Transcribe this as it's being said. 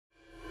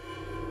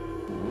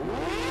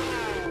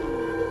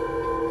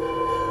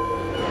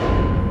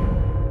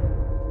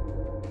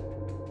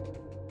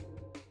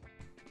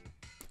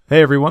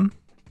Hey everyone,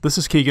 this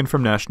is Keegan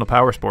from National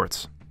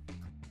Powersports.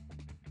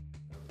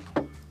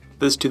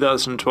 This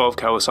 2012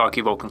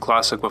 Kawasaki Vulcan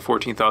Classic with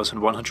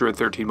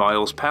 14,113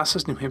 miles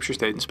passes New Hampshire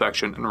State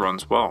inspection and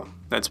runs well.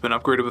 It's been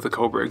upgraded with a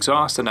Cobra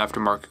exhaust and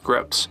aftermarket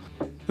grips.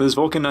 This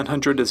Vulcan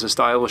 900 is a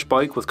stylish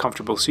bike with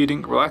comfortable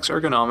seating, relaxed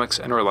ergonomics,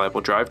 and a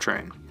reliable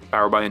drivetrain.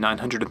 Powered by a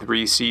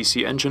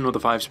 903cc engine with a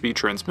 5-speed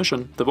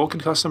transmission, the Vulcan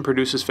Custom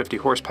produces 50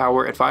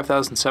 horsepower at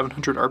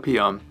 5,700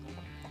 RPM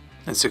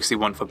and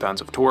 61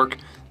 foot-pounds of torque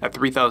at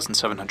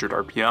 3,700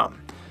 RPM.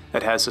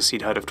 It has a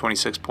seat height of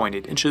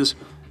 26.8 inches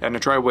and a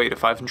dry weight of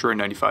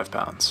 595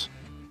 pounds.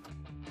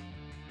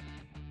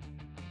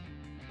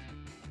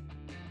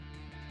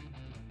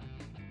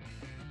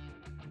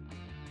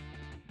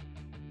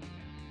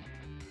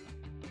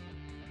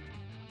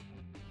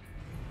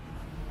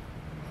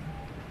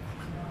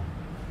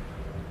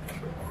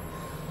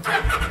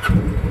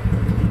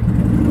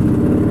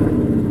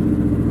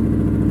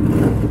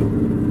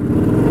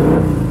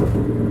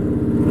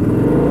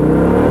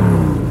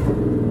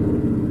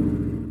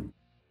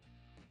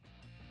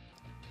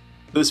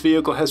 This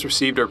vehicle has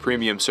received our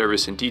premium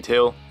service in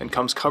detail and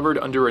comes covered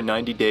under a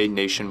 90-day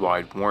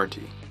nationwide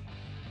warranty.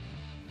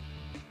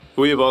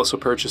 We have also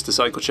purchased the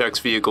CycleCheck's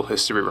Vehicle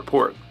History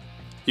Report.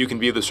 You can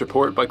view this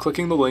report by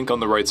clicking the link on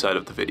the right side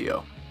of the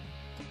video.